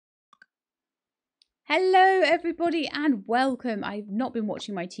Hello everybody and welcome. I've not been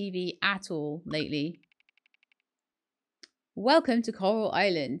watching my TV at all lately. Welcome to Coral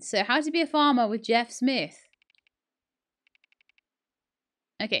Island. So how to be a farmer with Jeff Smith.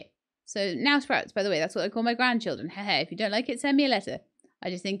 Okay, so now sprouts, by the way, that's what I call my grandchildren. Heh. If you don't like it, send me a letter. I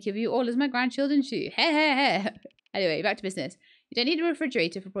just think of you all as my grandchildren too. Heh. Anyway, back to business. You don't need a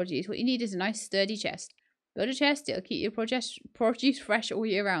refrigerator for produce. What you need is a nice sturdy chest. Build a chest, it'll keep your produce fresh all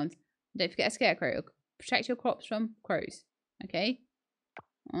year round. Don't forget a scarecrow. It'll protect your crops from crows. Okay?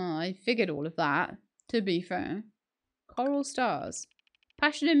 Oh, I figured all of that, to be fair. Coral stars.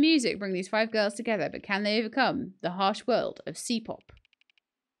 Passion and music bring these 5 girls together, but can they overcome the harsh world of C-pop?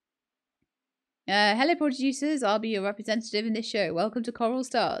 Hello producers, I'll be your representative in this show. Welcome to Coral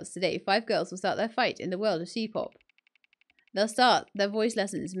Stars. Today, 5 girls will start their fight in the world of C-pop. They'll start their voice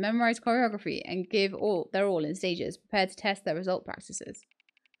lessons, memorize choreography, and give their all in stages, prepared to test their result practices.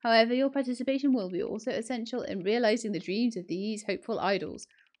 However, your participation will be also essential in realizing the dreams of these hopeful idols.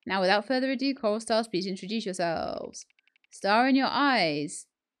 Now, without further ado, Coral Stars, please introduce yourselves. Star in your eyes.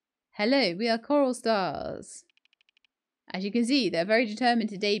 Hello, we are Coral Stars. As you can see, they're very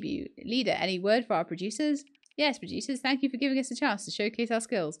determined to debut. Leader, any word for our producers? Yes, producers, thank you for giving us a chance to showcase our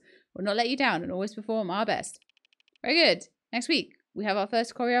skills. We'll not let you down and always perform our best. Very good. Next week, we have our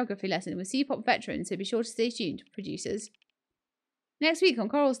first choreography lesson with C-pop veterans, so be sure to stay tuned, producers. Next week on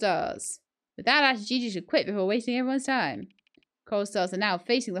Coral Stars. With that attitude, you should quit before wasting everyone's time. Coral Stars are now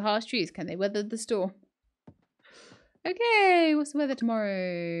facing the harsh truth. Can they weather the storm? Okay, what's the weather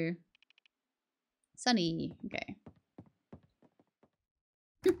tomorrow? Sunny. Okay.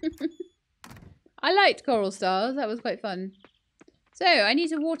 I liked Coral Stars. That was quite fun. So, I need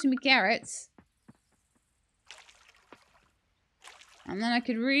to water my carrots. And then I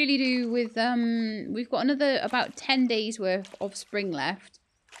could really do with, we've got another about 10 days worth of spring left.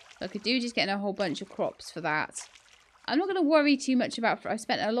 So I could do just getting a whole bunch of crops for that. I'm not going to worry too much about, I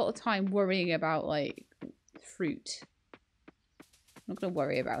spent a lot of time worrying about, like, fruit. I'm not going to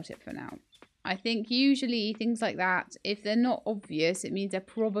worry about it for now. I think usually things like that, if they're not obvious, it means they're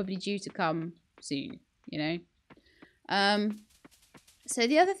probably due to come soon, you know? So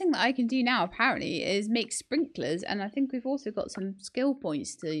the other thing that I can do now, apparently, is make sprinklers. And I think we've also got some skill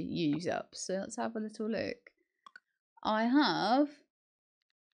points to use up. So let's have a little look. I have...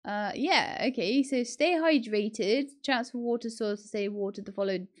 yeah, okay. So stay hydrated. Chance for water source to stay watered the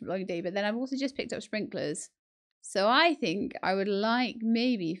following day. But then I've also just picked up sprinklers. So I think I would like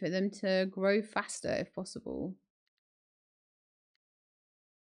maybe for them to grow faster if possible.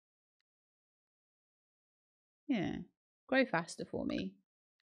 Yeah. Grow faster for me.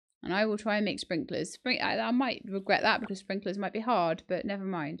 And I will try and make sprinklers. I might regret that because sprinklers might be hard, but never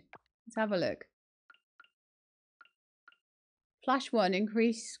mind. Let's have a look. Flash 1,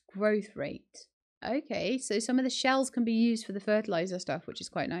 increase growth rate. Okay, so some of the shells can be used for the fertilizer stuff, which is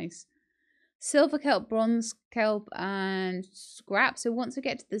quite nice. Silver kelp, bronze kelp, and scrap. So once I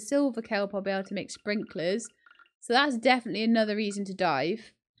get to the silver kelp, I'll be able to make sprinklers. So that's definitely another reason to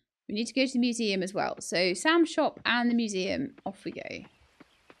dive. We need to go to the museum as well. So Sam's shop and the museum, off we go.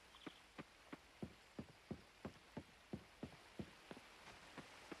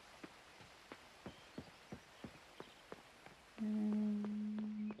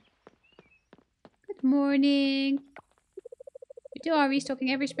 Good morning. We do our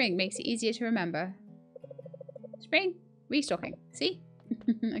restocking every spring. Makes it easier to remember. Spring, restocking. See?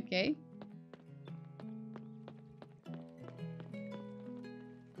 Okay.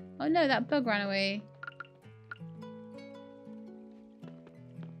 Oh no, that bug ran away.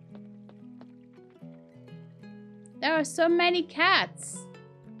 There are so many cats.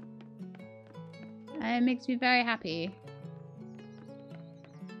 And it makes me very happy.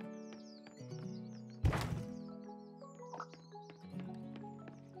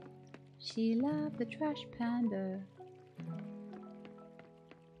 She loved the trash panda.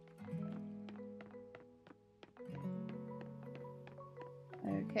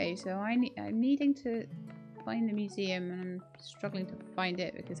 Okay, so I'm needing to find the museum and I'm struggling to find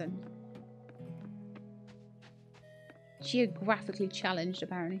it because I'm geographically challenged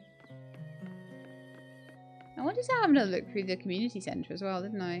apparently. I wanted to have another look through the community centre as well,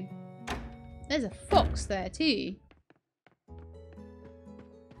 didn't I? There's a fox there too.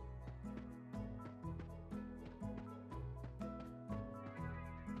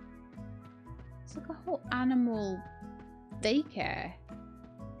 It's like a whole animal daycare.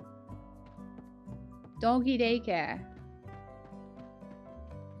 Doggy daycare.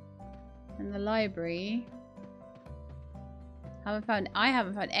 And the library. I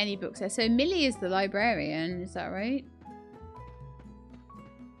haven't found any books there. So Millie is the librarian, is that right?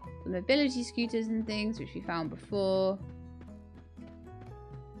 mobility scooters and things, which we found before.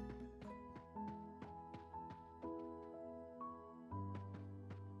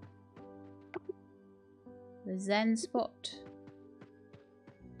 The Zen spot.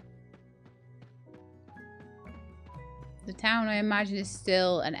 The town, I imagine, is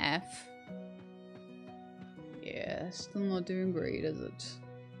still an F. Yeah, still not doing great, is it?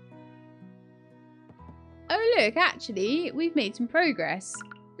 Oh look, actually, we've made some progress.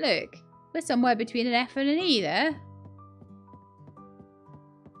 Look, we're somewhere between an F and an E there.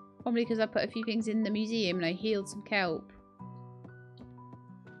 Probably because I put a few things in the museum and I healed some kelp.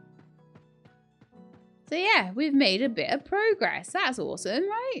 So yeah, we've made a bit of progress. That's awesome,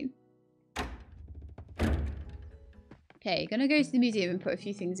 right? Okay, gonna go to the museum and put a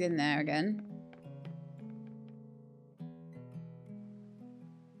few things in there again.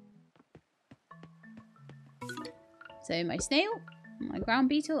 So my snail, my ground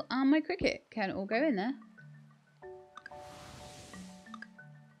beetle, and my cricket can all go in there.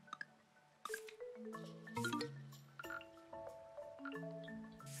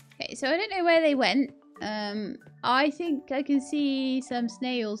 Okay, so I don't know where they went. I think I can see some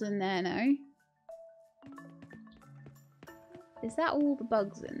snails in there now. Is that all the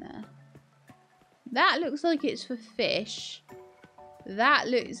bugs in there? That looks like it's for fish. That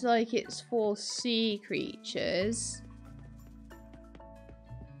looks like it's for sea creatures.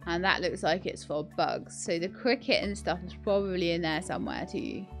 And that looks like it's for bugs. So the cricket and stuff is probably in there somewhere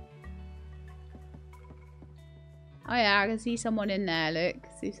too. Oh yeah, I can see someone in there, look.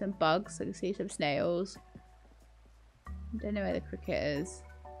 See some bugs, I can see some snails. I don't know where the cricket is.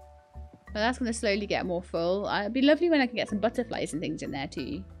 But that's going to slowly get more full. It'd be lovely when I can get some butterflies and things in there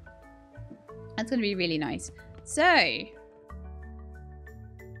too. That's going to be really nice. So...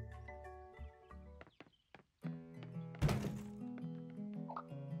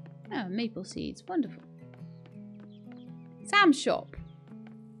 oh, maple seeds. Wonderful. Sam's shop.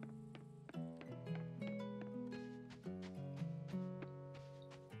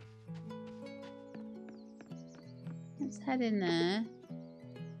 Let's head in there.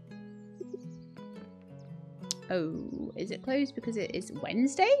 Oh, is it closed because it is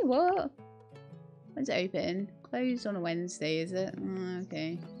Wednesday? What? When's it open? Closed on a Wednesday, is it? Oh,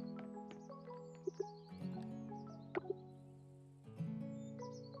 okay.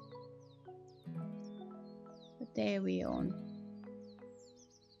 What day are we on?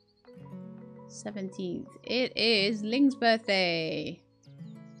 17th. It is Ling's birthday.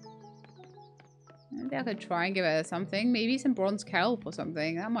 Maybe I could try and give her something. Maybe some bronze kelp or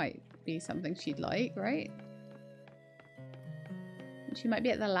something. That might be something she'd like, right? She might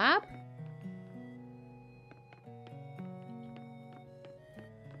be at the lab.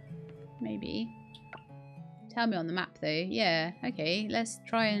 Maybe. Tell me on the map though. Yeah, okay. Let's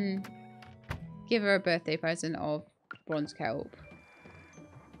try and give her a birthday present of bronze kelp.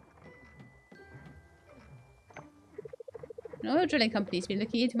 An oil drilling company's been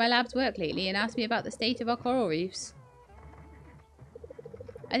looking into my lab's work lately and asked me about the state of our coral reefs.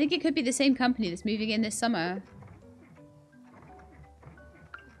 I think it could be the same company that's moving in this summer.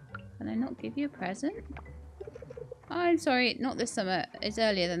 Can I not give you a present? Oh, I'm sorry, not this summer. It's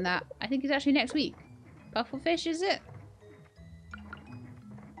earlier than that. I think it's actually next week. Pufferfish, is it?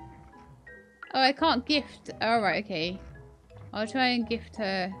 Oh, I can't gift. Oh, right, okay. I'll try and gift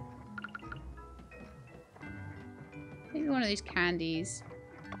her. Maybe one of those candies.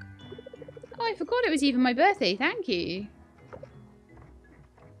 Oh, I forgot it was even my birthday. Thank you.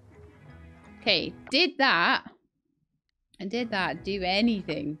 Okay, did that. And did that do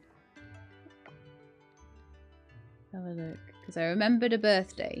anything? Have a look. Because I remembered a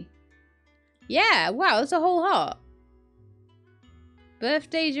birthday. Yeah, wow, that's a whole heart.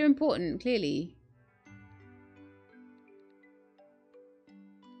 Birthdays are important, clearly.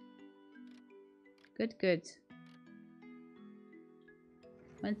 Good, good.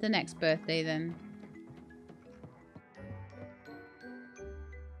 When's the next birthday then?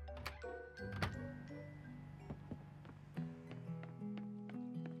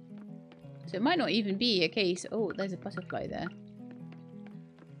 So it might not even be a case... oh, there's a butterfly there.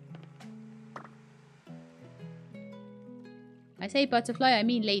 I say butterfly, I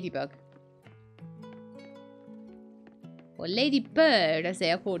mean ladybug. Or ladybird, as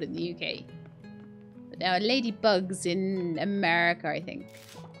they are called in the UK. But there are ladybugs in America, I think.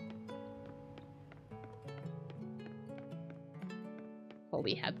 Or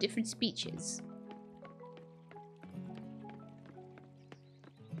we have different speeches.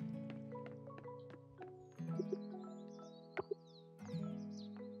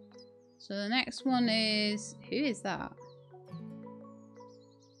 So the next one is... who is that?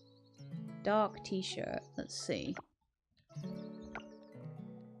 Dark t-shirt. Let's see.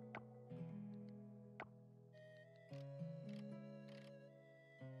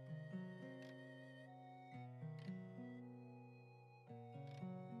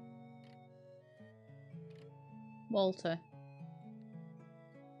 Walter.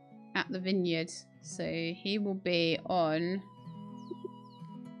 At the vineyard. So he will be on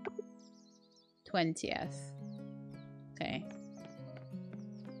 20th. Okay.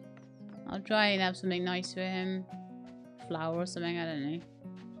 I'll try and have something nice for him. Flower or something, I don't know.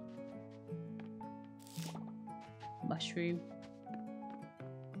 Mushroom.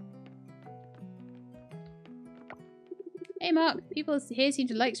 Hey Mark, people here seem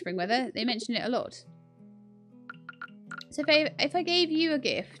to like spring weather. They mention it a lot. So if I gave you a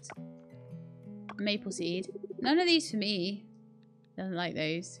gift, maple seed, none of these for me. Doesn't like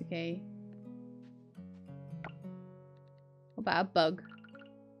those. Okay. What about a bug?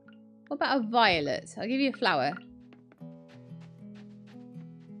 What about a violet? I'll give you a flower.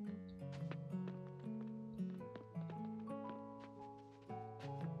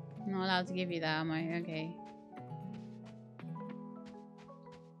 I'm not allowed to give you that, am I? Okay.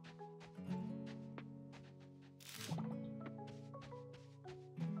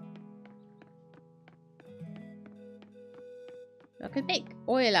 I could make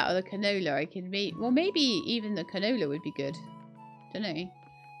oil out of the canola. I could make... Well, maybe even the canola would be good. Don't know.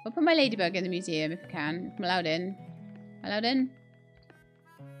 I'll put my ladybug in the museum if I can. If I'm allowed in. Allowed in?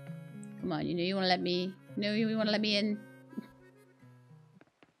 Come on, you know you want to let me... You know you want to let me in?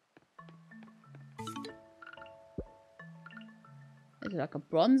 This is like a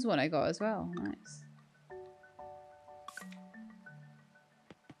bronze one I got as well. Nice.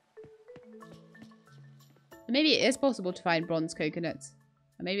 Maybe it is possible to find bronze coconuts.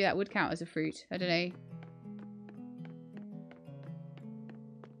 Or maybe that would count as a fruit. I don't know.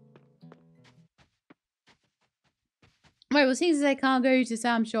 Right, well, seems as I can't go to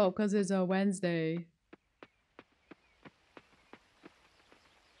Sam's shop because it's a Wednesday.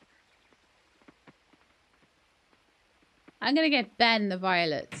 I'm going to get Ben the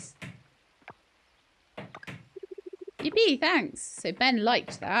violets. Yippee, thanks. So Ben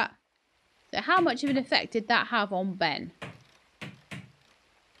liked that. So how much of an effect did that have on Ben?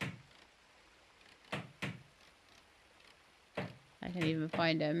 I can't even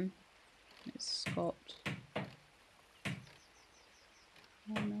find him. It's Scott.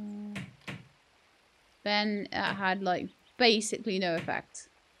 Oh no. Ben had like basically no effect.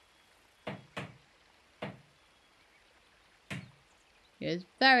 He was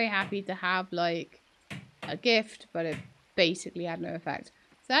very happy to have like a gift, but it basically had no effect.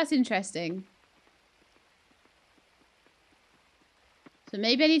 So that's interesting. So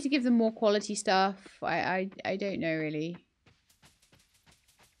maybe I need to give them more quality stuff. I don't know really.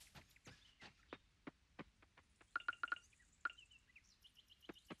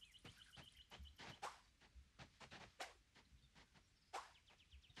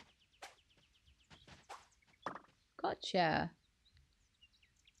 Gotcha.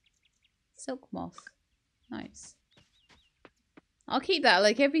 Silk moth. Nice. I'll keep that.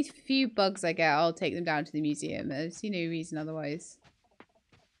 Like every few bugs I get, I'll take them down to the museum. I see no reason otherwise.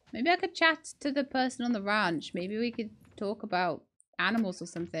 Maybe I could chat to the person on the ranch. Maybe we could talk about animals or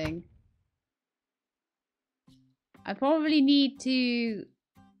something. I probably need to...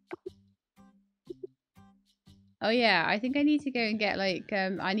 Oh yeah, I think I need to go and get like...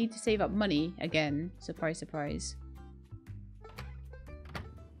 I need to save up money again. Surprise, surprise.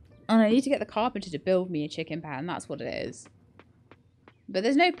 And I need to get the carpenter to build me a chicken pan. That's what it is. But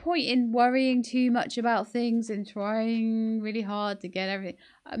there's no point in worrying too much about things and trying really hard to get everything.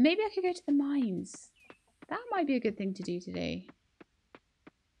 Maybe I could go to the mines. That might be a good thing to do today.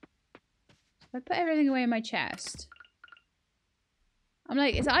 If I put everything away in my chest. I'm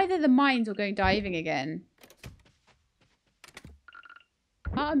like, it's either the mines or going diving again.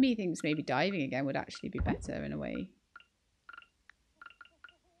 Part of me thinks maybe diving again would actually be better in a way.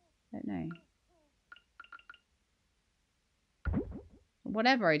 I don't know.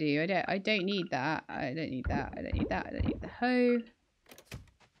 Whatever I do, I don't need that. I don't need that. I don't need that. I don't need the hoe.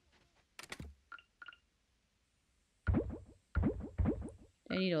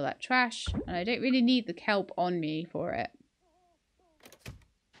 Don't need all that trash. And I don't really need the kelp on me for it.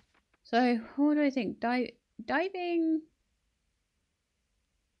 So, what do I think? Diving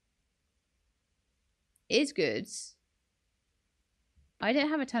is good. I don't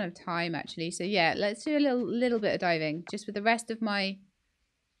have a ton of time actually. So yeah, let's do a little bit of diving. Just with the rest of my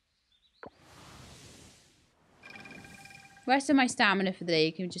stamina for the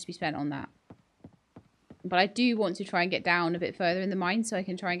day can just be spent on that. But I do want to try and get down a bit further in the mine so I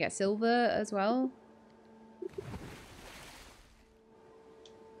can try and get silver as well.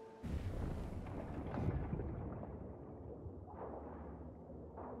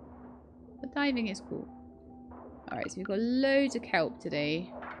 But diving is cool. Alright, so we've got loads of kelp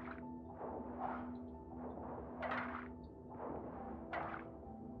today.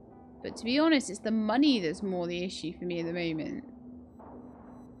 But to be honest, it's the money that's more the issue for me at the moment.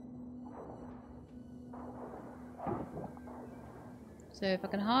 So if I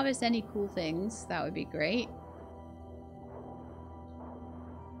can harvest any cool things, that would be great.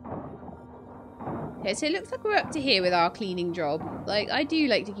 Okay, so it looks like we're up to here with our cleaning job. Like, I do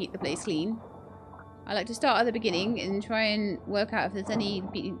like to keep the place clean. I like to start at the beginning and try and work out if there's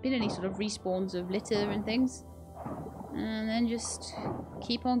been any sort of respawns of litter and things. And then just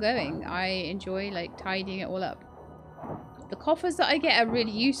keep on going. I enjoy, like, tidying it all up. The coffers that I get are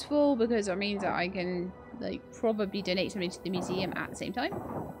really useful because it means that I can, like, probably donate something to the museum at the same time.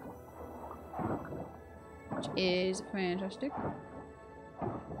 Which is fantastic.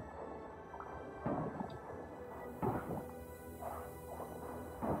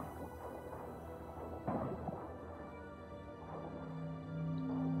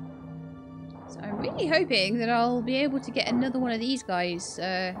 So I'm really hoping that I'll be able to get another one of these guys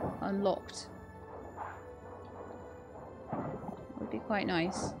unlocked. Would be quite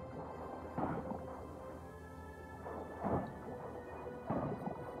nice.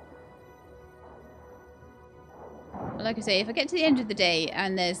 Like I say, if I get to the end of the day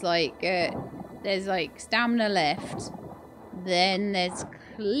and there's like stamina left, then there's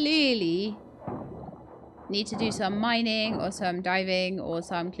clearly need to do some mining or some diving or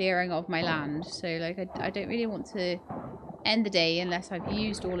some clearing of my land. So like I don't really want to end the day unless I've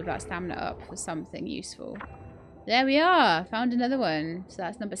used all of that stamina up for something useful. There we are, found another one. So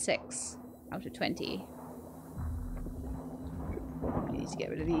that's number 6 out of 20. I need to get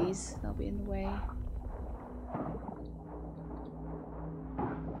rid of these, they'll be in the way.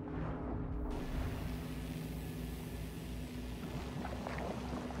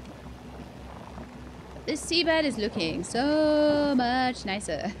 This seabed is looking so much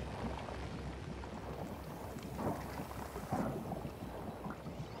nicer.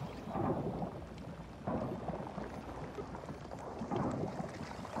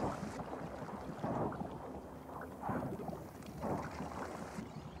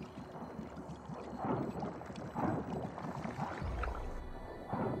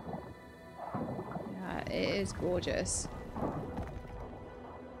 Yeah, it is gorgeous.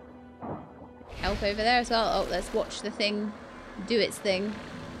 Help over there as well. Oh, let's watch the thing do its thing.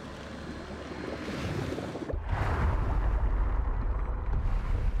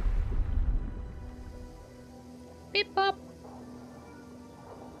 Beep bop.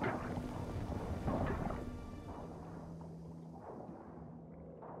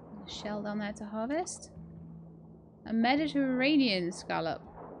 Shell down there to harvest. A Mediterranean scallop.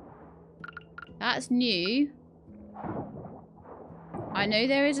 That's new. I know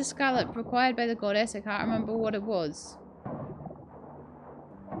there is a scallop required by the goddess. I can't remember what it was.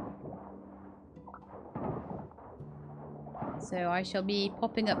 So I shall be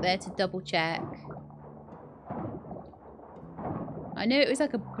popping up there to double check. I know it was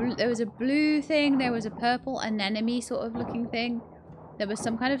like there was a blue thing, there was a purple anemone sort of looking thing. There was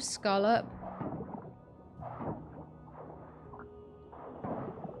some kind of scallop.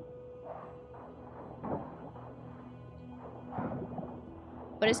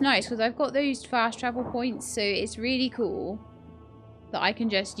 But it's nice because I've got those fast travel points, so it's really cool that I can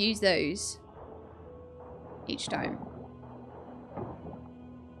just use those each time.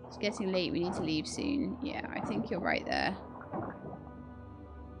 It's getting late, we need to leave soon. Yeah, I think you're right there.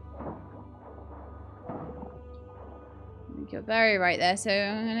 I think you're very right there. So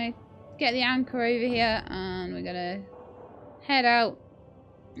I'm going to get the anchor over here and we're going to head out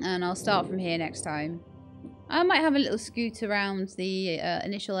and I'll start from here next time. I might have a little scoot around the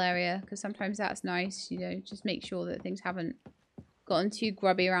initial area because sometimes that's nice, you know, just make sure that things haven't gotten too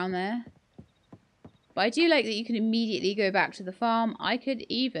grubby around there. But I do like that you can immediately go back to the farm. I could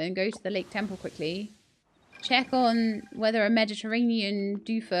even go to the Lake Temple quickly, check on whether a Mediterranean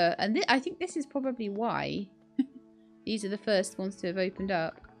doofer, and I think this is probably why these are the first ones to have opened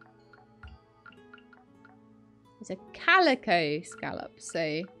up. It's a calico scallop,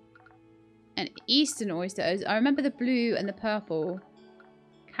 so an eastern oyster. I remember the blue and the purple.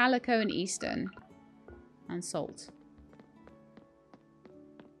 Calico and eastern. And salt.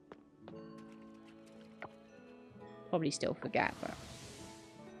 Probably still forget, but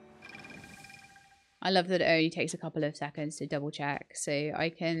I love that it only takes a couple of seconds to double check. So I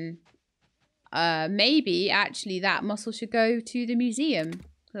can maybe actually that mussel should go to the museum.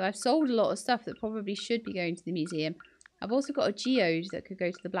 Because I've sold a lot of stuff that probably should be going to the museum. I've also got a geode that could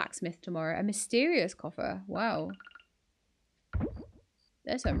go to the blacksmith tomorrow. A mysterious coffer. Wow.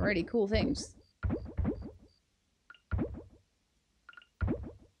 There's some really cool things.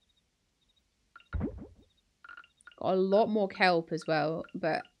 Got a lot more kelp as well,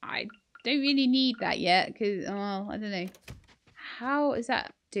 but I don't really need that yet because, well, I don't know. How is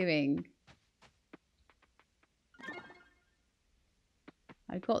that doing?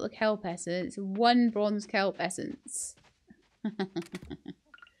 I've got the kelp essence. 1 bronze kelp essence.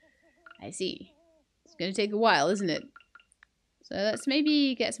 I see. It's going to take a while, isn't it? So let's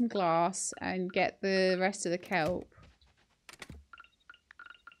maybe get some glass and get the rest of the kelp.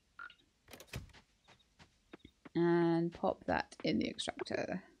 And pop that in the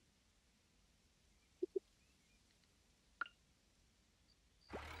extractor.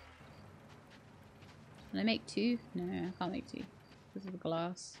 Can I make 2? No, I can't make 2 because of the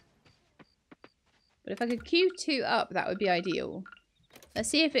glass. But if I could queue 2 up, that would be ideal. Let's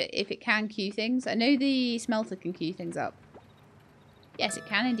see if it can queue things. I know the smelter can queue things up. Yes, it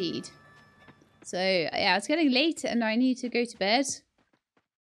can indeed. So yeah, it's getting late and I need to go to bed.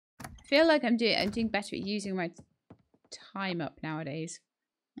 I feel like I'm doing better at using my time up nowadays.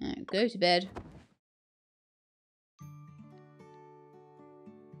 Right, go to bed.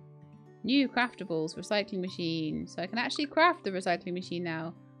 New craftables, recycling machine. So I can actually craft the recycling machine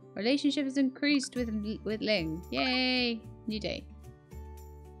now. Relationship has increased with Ling. Yay! New day.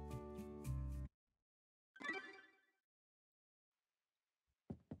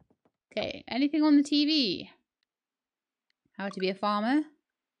 Okay, anything on the TV? How to be a farmer?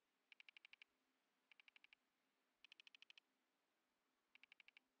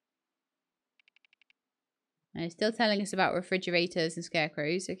 And it's still telling us about refrigerators and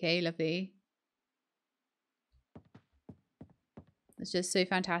scarecrows. Okay, lovely. It's just so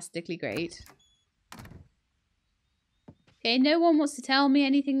fantastically great. Okay, no one wants to tell me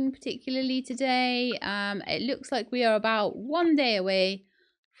anything particularly today. It looks like we are about 1 day away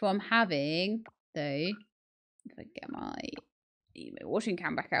from having, though, if I get my washing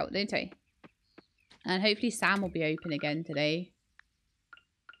can back out, don't I? And hopefully Sam will be open again today.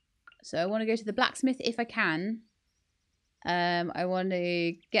 So I want to go to the blacksmith if I can. I want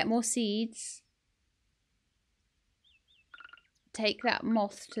to get more seeds. Take that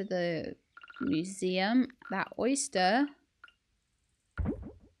moth to the museum. That oyster.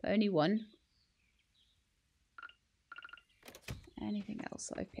 But only 1. Anything else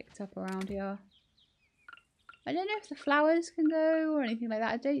that I picked up around here? I don't know if the flowers can go or anything like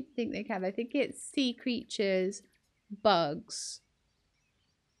that. I don't think they can. I think it's sea creatures, bugs,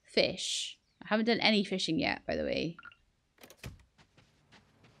 fish. I haven't done any fishing yet, by the way.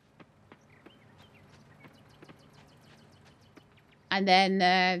 And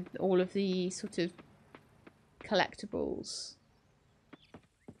then all of the sort of collectibles.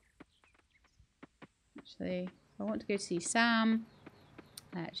 Actually, I want to go see Sam.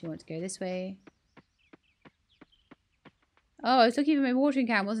 I actually want to go this way. Oh, I was looking for my watering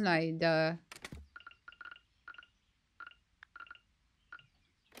can, wasn't I? Duh.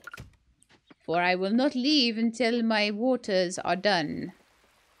 For I will not leave until my waters are done.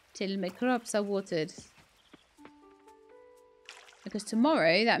 Till my crops are watered. Because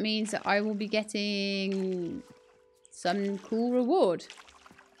tomorrow, that means that I will be getting some cool reward.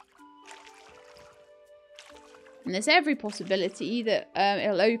 And there's every possibility that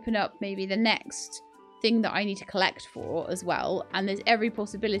it'll open up maybe the next thing that I need to collect for as well. And there's every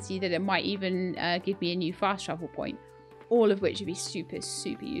possibility that it might even give me a new fast travel point. All of which would be super,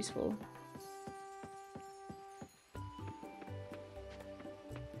 super useful.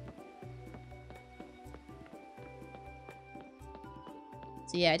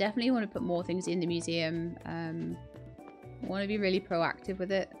 So yeah, I definitely want to put more things in the museum. I want to be really proactive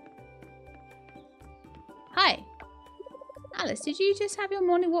with it. Hi! Alice, did you just have your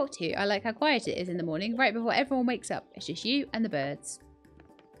morning walk too? I like how quiet it is in the morning, right before everyone wakes up. It's just you and the birds.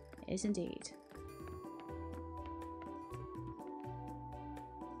 It is indeed.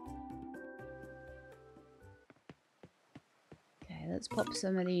 Okay, let's pop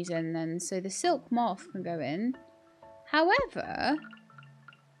some of these in then. So the silk moth can go in. However,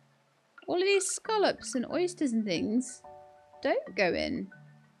 all of these scallops and oysters and things don't go in.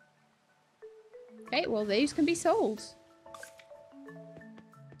 Okay, well these can be sold.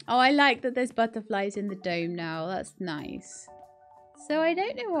 Oh, I like that there's butterflies in the dome now. That's nice. So I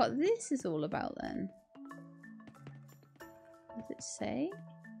don't know what this is all about then. Does it say?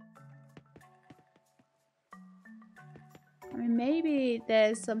 I mean, maybe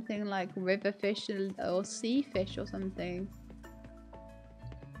there's something like river fish or sea fish or something.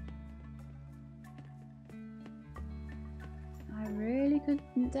 I really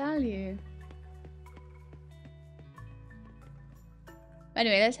couldn't tell you.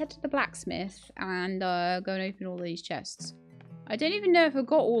 Anyway, let's head to the blacksmith and go and open all these chests. I don't even know if I've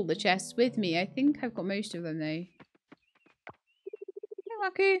got all the chests with me. I think I've got most of them though. Hey,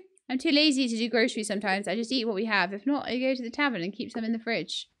 Waku. I'm too lazy to do groceries sometimes. I just eat what we have. If not, I go to the tavern and keep some in the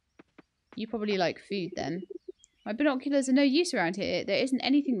fridge. You probably like food then. My binoculars are no use around here. There isn't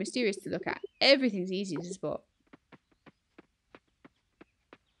anything mysterious to look at. Everything's easy to spot.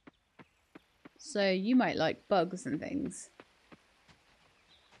 So you might like bugs and things.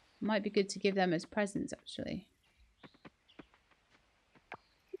 Might be good to give them as presents actually.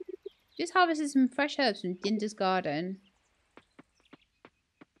 Just harvested some fresh herbs from Dinder's garden.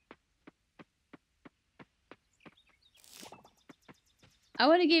 I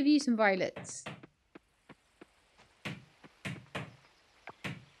want to give you some violets.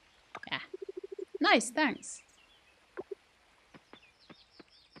 Yeah. Nice, thanks.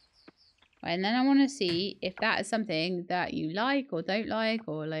 And then I want to see if that is something that you like or don't like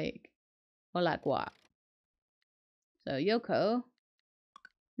or like what. So Yoko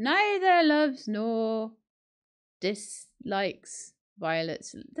neither loves nor dislikes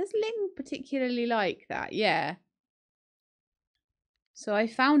violets. Does Ling particularly like that? Yeah. So I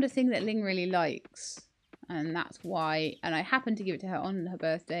found a thing that Ling really likes. And that's why. And I happened to give it to her on her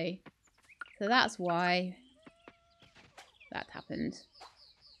birthday. So that's why that happened.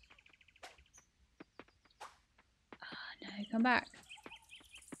 Oh no, come back.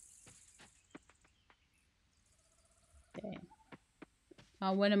 Okay.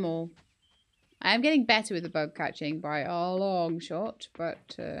 I'll win them all. I am getting better with the bug catching by a long shot,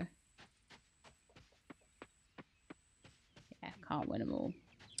 but yeah, can't win them all.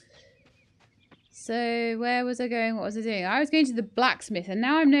 So where was I going? What was I doing? I was going to the blacksmith, and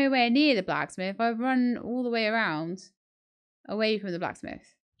now I'm nowhere near the blacksmith. I've run all the way around, away from the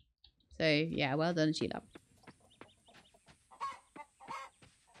blacksmith. So yeah, well done, Sheila.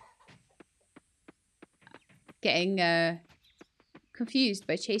 Getting confused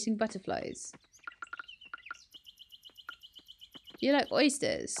by chasing butterflies. Do you like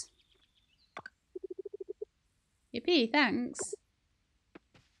oysters? Yippee, thanks.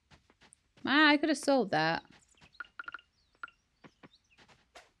 Ah, I could have sold that.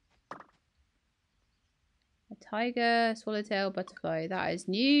 A tiger, swallowtail, butterfly. That is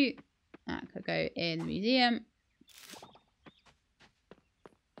new. That could go in the museum.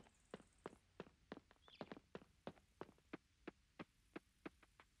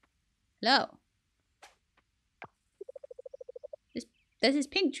 Hello. There's this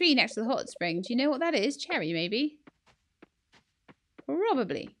pink tree next to the hot spring. Do you know what that is? Cherry, maybe?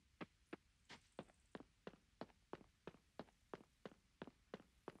 Probably.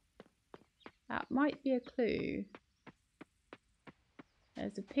 That might be a clue.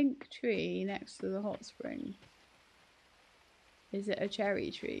 There's a pink tree next to the hot spring. Is it a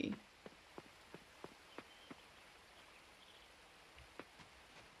cherry tree?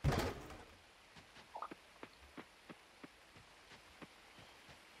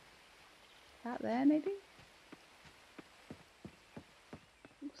 That there, maybe?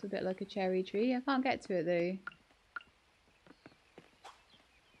 Looks a bit like a cherry tree. I can't get to it though.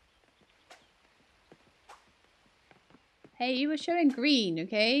 Hey, you were showing green,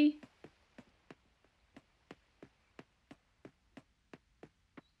 okay?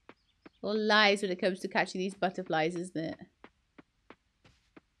 All lies when it comes to catching these butterflies, isn't it?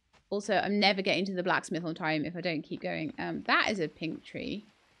 Also, I'm never getting to the blacksmith on time if I don't keep going. That is a pink tree.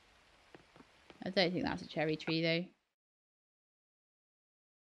 I don't think that's a cherry tree, though.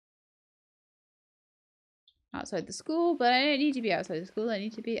 Outside the school, but I don't need to be outside the school. I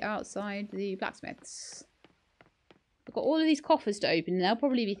need to be outside the blacksmiths. I've got all of these coffers to open, and there'll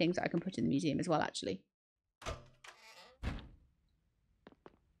probably be things that I can put in the museum as well, actually.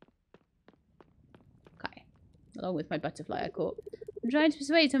 Okay. Along with my butterfly I caught. I'm trying to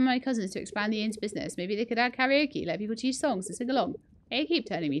persuade some of my cousins to expand the inn's business. Maybe they could add karaoke, let people choose songs and sing along. They keep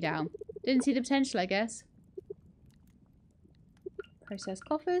turning me down. Didn't see the potential, I guess. Processed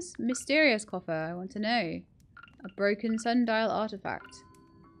coffers? Mysterious coffer, I want to know. A broken sundial artifact.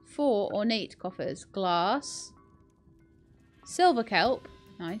 4 ornate coffers. Glass. Silver kelp.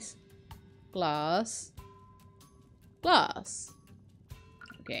 Nice. Glass. Glass.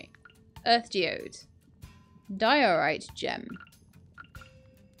 Okay. Earth geode. Diorite gem.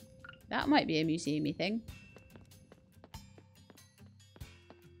 That might be a museum-y thing.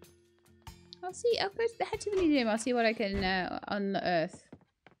 I'll see. I'll go to the head to the museum. I'll see what I can unearth.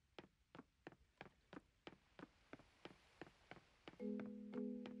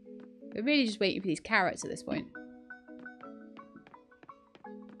 We're really just waiting for these carrots at this point.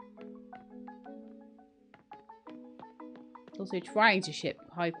 Also trying to ship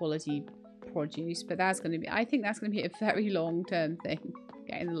high quality produce, but that's going to be, I think that's going to be a very long term thing.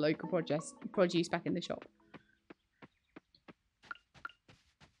 Getting the local produce back in the shop.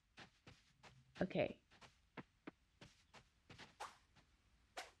 Okay.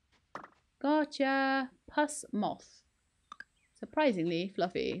 Gotcha. Pus moth. Surprisingly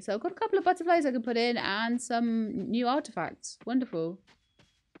fluffy. So I've got a couple of butterflies I can put in and some new artifacts. Wonderful.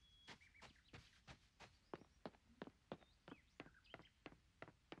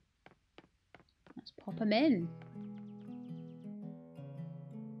 Let's pop them in.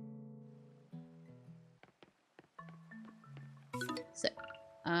 So,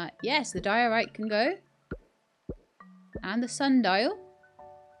 yes, the diorite can go. And the sundial.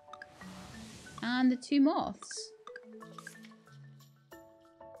 And the 2 moths.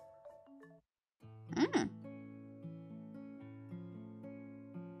 Ah.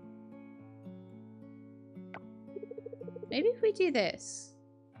 Maybe if we do this.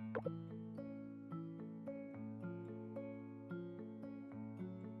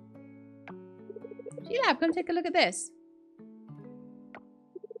 G-Lab, come take a look at this.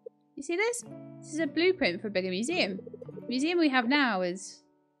 You see this? This is a blueprint for a bigger museum. The museum we have now is...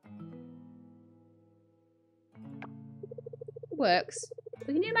 works. But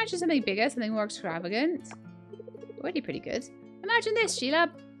can you imagine something bigger, something more extravagant? Already pretty good. Imagine this,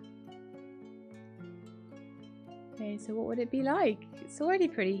 G-Lab. Okay, so what would it be like? It's already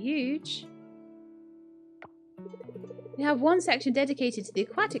pretty huge. We have one section dedicated to the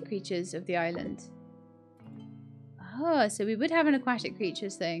aquatic creatures of the island. Oh, so we would have an aquatic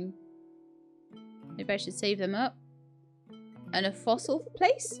creatures thing. Maybe I should save them up. And a fossil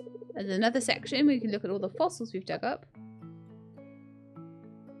place? There's another section where we can look at all the fossils we've dug up.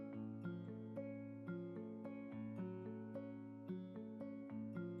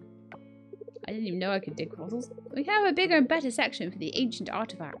 I didn't even know I could dig fossils. We have a bigger and better section for the ancient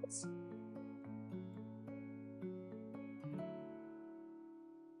artifacts.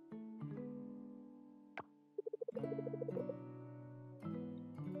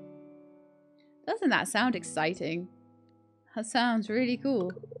 Doesn't that sound exciting? That sounds really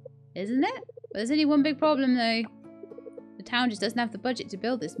cool, isn't it? But there's only one big problem though. The town just doesn't have the budget to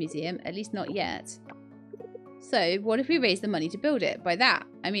build this museum, at least not yet. So, what if we raise the money to build it? By that,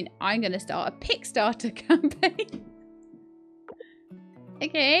 I mean I'm going to start a Kickstarter campaign.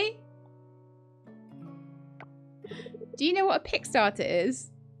 Okay. Do you know what a Kickstarter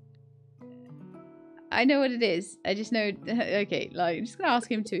is? I know what it is. I just know... Okay, like, I'm just going to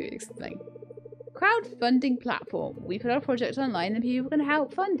ask him to explain. Crowdfunding platform. We put our project online and people can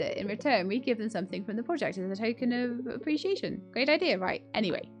help fund it. In return, we give them something from the project as a token of appreciation. Great idea, right?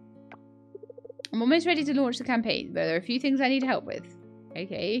 Anyway. I'm almost ready to launch the campaign, but there are a few things I need help with.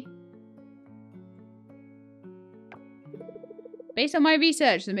 Okay. Based on my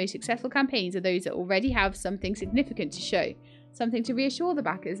research, the most successful campaigns are those that already have something significant to show. Something to reassure the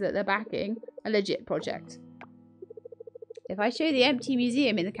backers that they're backing a legit project. If I show the empty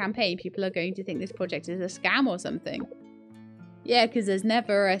museum in the campaign, people are going to think this project is a scam or something. Yeah, because there's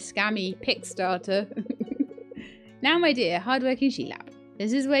never a scammy Kickstarter. Now, my dear, hardworking She-Lab,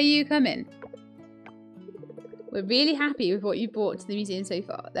 this is where you come in. We're really happy with what you've brought to the museum so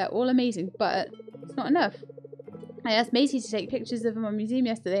far. They're all amazing, but it's not enough. I asked Macy to take pictures of my museum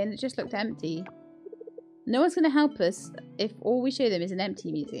yesterday and it just looked empty. No one's going to help us if all we show them is an empty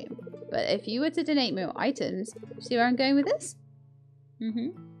museum. But if you were to donate more items, see where I'm going with this?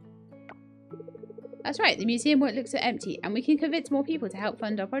 That's right, the museum won't look so empty and we can convince more people to help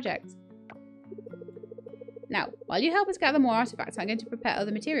fund our project. Now, while you help us gather more artifacts, I'm going to prepare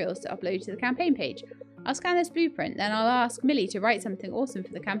other materials to upload to the campaign page. I'll scan this blueprint, then I'll ask Millie to write something awesome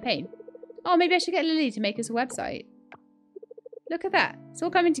for the campaign. Oh, maybe I should get Lily to make us a website. Look at that. It's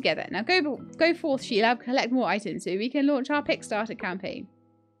all coming together. Now go forth, She-Lab, collect more items so we can launch our Kickstarter campaign.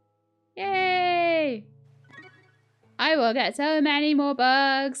 Yay! I will get so many more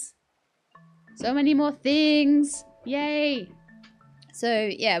bugs. So many more things. Yay! So,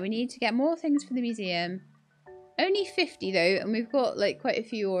 yeah, we need to get more things for the museum. Only 50 though, and we've got like quite a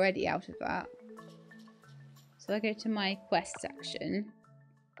few already out of that. So I go to my quest section.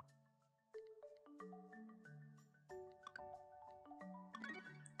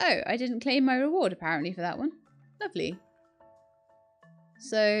 Oh, I didn't claim my reward apparently for that one. Lovely.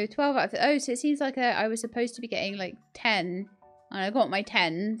 So 12 out of... Oh, so it seems like I was supposed to be getting like 10 And I got my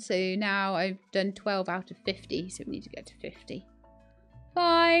 10, so now I've done 12 out of 50, so we need to get to 50.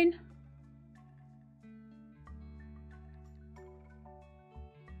 Fine.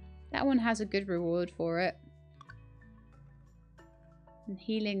 That one has a good reward for it. And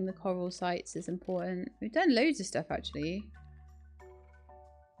healing the coral sites is important. We've done loads of stuff, actually.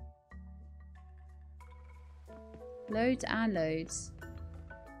 Loads and loads.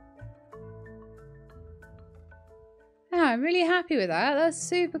 Yeah, I'm really happy with that. That's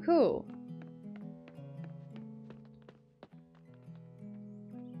super cool.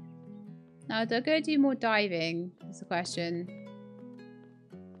 Now, do I go do more diving? That's the question.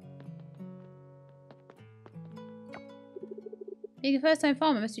 Being a first-time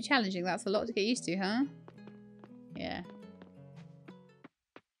farmer must be challenging. That's a lot to get used to, huh? Yeah.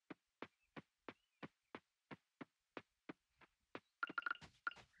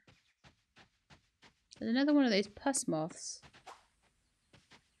 There's another one of those pus moths.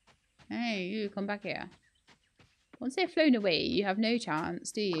 Hey, you come back here. Once they've flown away, you have no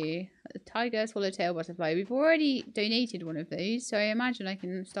chance, do you? A tiger, swallowtail, butterfly. We've already donated one of those, so I imagine I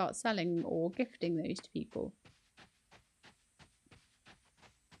can start selling or gifting those to people.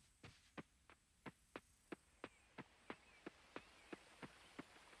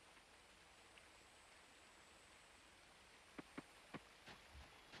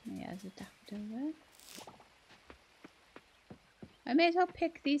 Yeah, there's a daffodil there. I may as well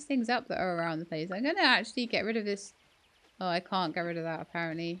pick these things up that are around the place. I'm going to actually get rid of this. Oh, I can't get rid of that,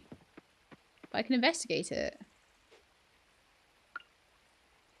 apparently. But I can investigate it.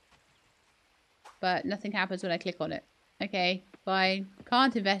 But nothing happens when I click on it. Okay, fine.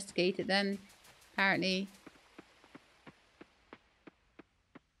 Can't investigate it then, apparently.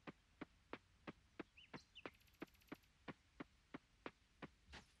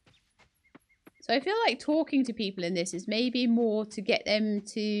 So I feel like talking to people in this is maybe more to get them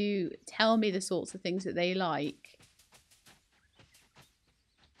to tell me the sorts of things that they like.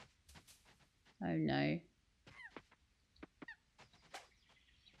 Oh no.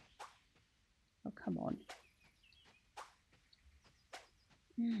 Oh, come on.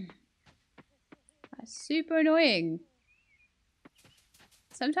 That's super annoying.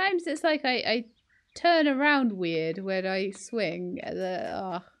 Sometimes it's like I turn around weird when I swing.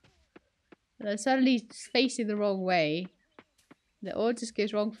 And I'm suddenly facing the wrong way. It all just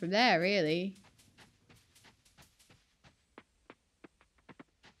goes wrong from there, really.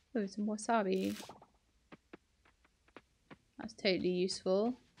 Oh, some wasabi. That's totally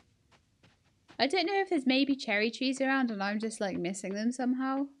useful. I don't know if there's maybe cherry trees around and I'm just like missing them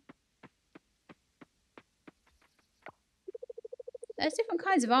somehow. There's different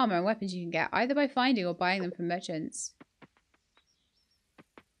kinds of armor and weapons you can get, either by finding or buying them from merchants.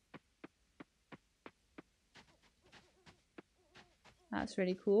 That's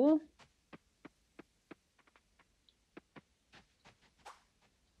really cool.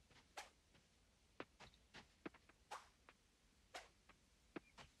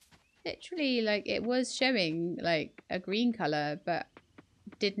 Literally, like, it was showing, like, a green colour, but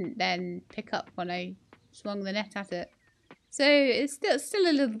didn't then pick up when I swung the net at it. So, it's still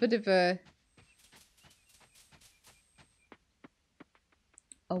a little bit of a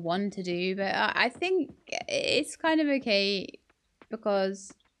one to do, but I think it's kind of okay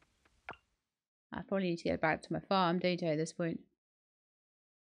because I probably need to get back to my farm, don't I, at this point?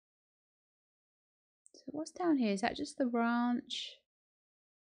 So what's down here? Is that just the ranch?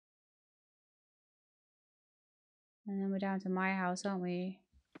 And then we're down to my house, aren't we?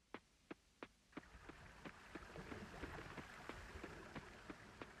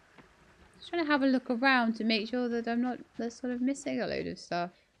 Just trying to have a look around to make sure that I'm not sort of missing a load of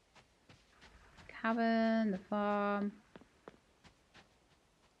stuff. Cabin, the farm.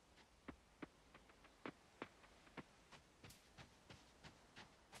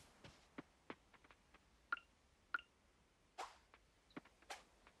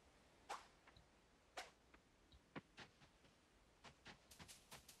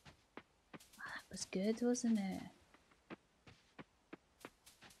 That was good, wasn't it?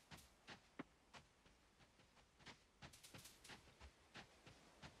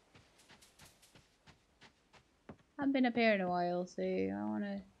 I haven't been up here in a while, so I want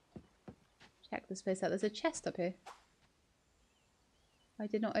to check this place out. There's a chest up here. I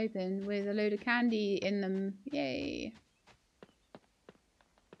did not open with a load of candy in them. Yay.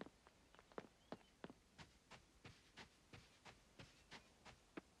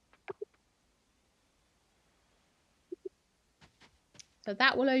 So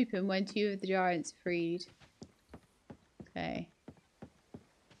that will open when 2 of the giants are freed. Okay.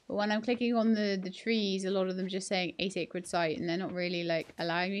 But when I'm clicking on the trees, a lot of them just saying a sacred site, and they're not really like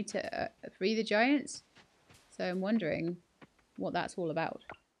allowing me to free the giants. So I'm wondering what that's all about.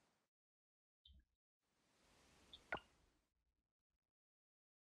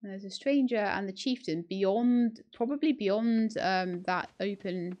 There's a stranger and the chieftain beyond, probably beyond that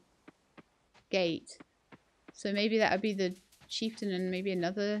open gate. So maybe that would be the chieftain and maybe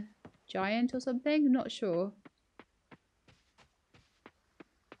another giant or something. I'm not sure.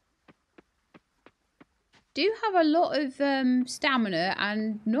 Do have a lot of stamina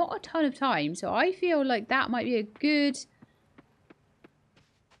and not a ton of time. So I feel like that might be a good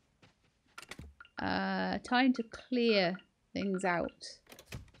time to clear things out.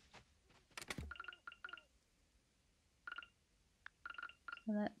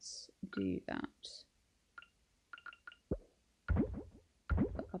 So let's do that. Put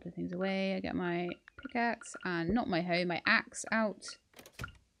a couple of things away. I get my pickaxe and not my hoe, my axe out.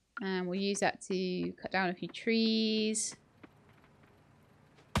 And we'll use that to cut down a few trees.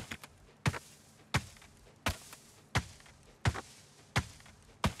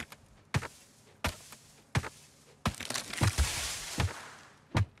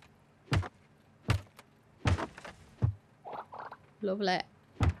 Lovely.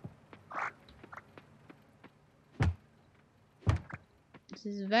 This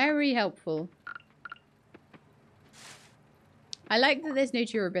is very helpful. I like that there's no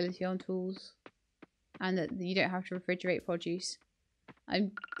durability on tools and that you don't have to refrigerate produce.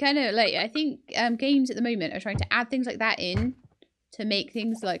 I'm kind of like, I think games at the moment are trying to add things like that in to make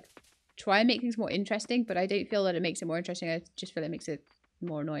things like, try and make things more interesting, but I don't feel that it makes it more interesting. I just feel it makes it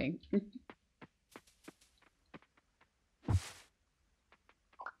more annoying.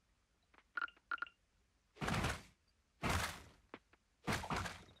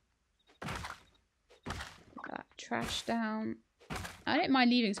 Trash down. I don't mind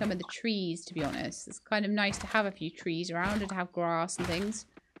leaving some of the trees, to be honest. It's kind of nice to have a few trees around and to have grass and things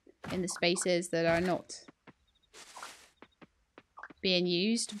in the spaces that are not being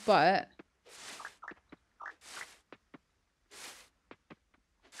used, but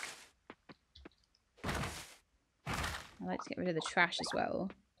I like to get rid of the trash as well.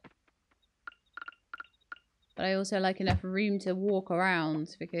 But I also like enough room to walk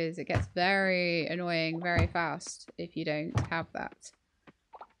around because it gets very annoying very fast if you don't have that.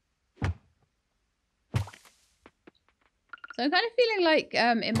 So I'm kind of feeling like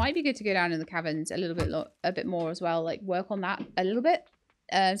it might be good to go down in the caverns a bit more as well. Like work on that a little bit.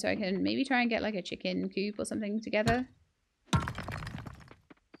 So I can maybe try and get like a chicken coop or something together.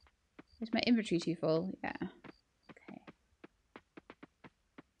 Is my inventory too full? Yeah. Okay.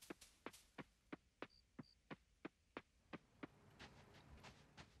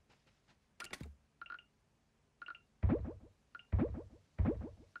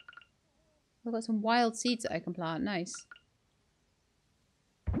 I've got some wild seeds that I can plant. Nice.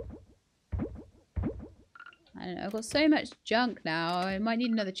 I don't know. I've got so much junk now. I might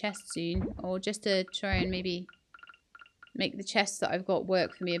need another chest soon. Or just to try and maybe make the chests that I've got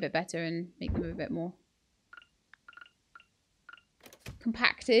work for me a bit better and make them a bit more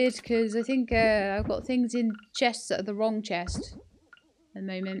compacted. Because I think I've got things in chests that are the wrong chest at the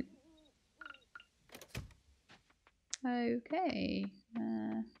moment. Okay.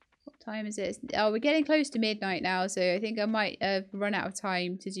 What time is it? Oh, we're getting close to midnight now. So I think I might run out of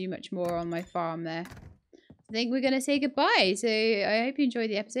time to do much more on my farm there. I think we're going to say goodbye. So I hope you enjoyed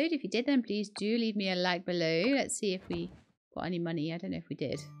the episode. If you did, then please do leave me a like below. Let's see if we got any money. I don't know if we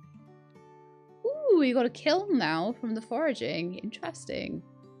did. Ooh, we got a kiln now from the foraging. Interesting.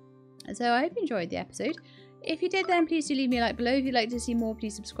 And so I hope you enjoyed the episode. If you did, then please do leave me a like below. If you'd like to see more,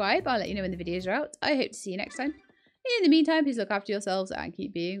 please subscribe. I'll let you know when the videos are out. I hope to see you next time. In the meantime, please look after yourselves and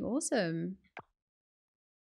keep being awesome.